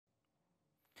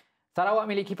Sarawak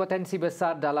memiliki potensi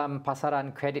besar dalam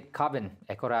pasaran kredit karbon,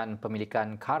 ekoran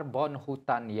pemilikan karbon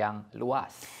hutan yang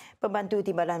luas. Pembantu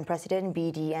Timbalan Presiden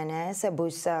BDNS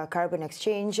Bursa Carbon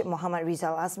Exchange Muhammad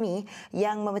Rizal Azmi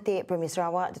yang memetik Premier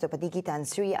Sarawak Datuk Petinggi Tan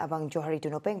Sri Abang Johari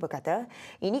Tunopeng berkata,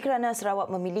 ini kerana Sarawak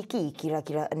memiliki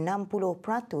kira-kira 60%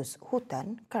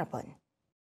 hutan karbon.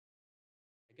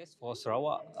 I guess for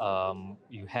Sarawak,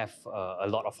 you have a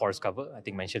lot of forest cover. I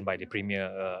think mentioned by the Premier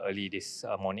early this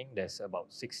morning, there's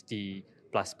about 60+%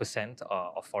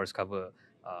 of forest cover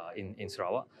in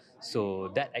Sarawak. So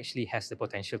that actually has the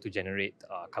potential to generate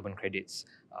carbon credits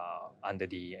under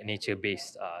the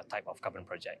nature-based type of carbon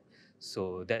project.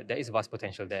 So there is vast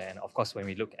potential there. And of course, when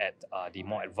we look at the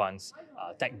more advanced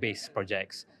tech-based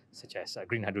projects, such as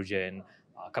green hydrogen,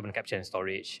 carbon capture and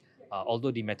storage,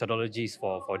 although the methodologies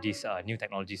for these new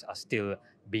technologies are still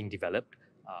being developed,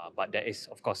 but there is,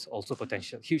 of course, also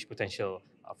huge potential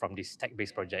from these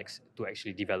tech-based projects to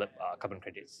actually develop carbon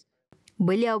credits.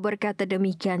 Beliau berkata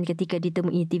demikian ketika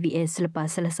ditemui TVS selepas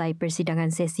selesai persidangan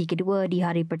sesi kedua di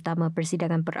hari pertama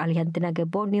persidangan peralihan tenaga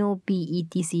Borneo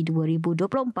PETC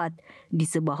 2024 di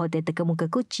sebuah hotel terkemuka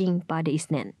Kuching pada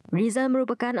Isnin. Rizal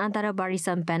merupakan antara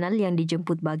barisan panel yang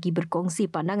dijemput bagi berkongsi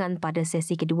pandangan pada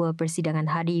sesi kedua persidangan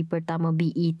hari pertama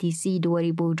BETC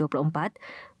 2024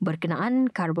 berkenaan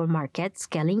carbon market,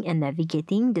 scaling and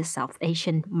navigating the South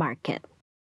Asian market.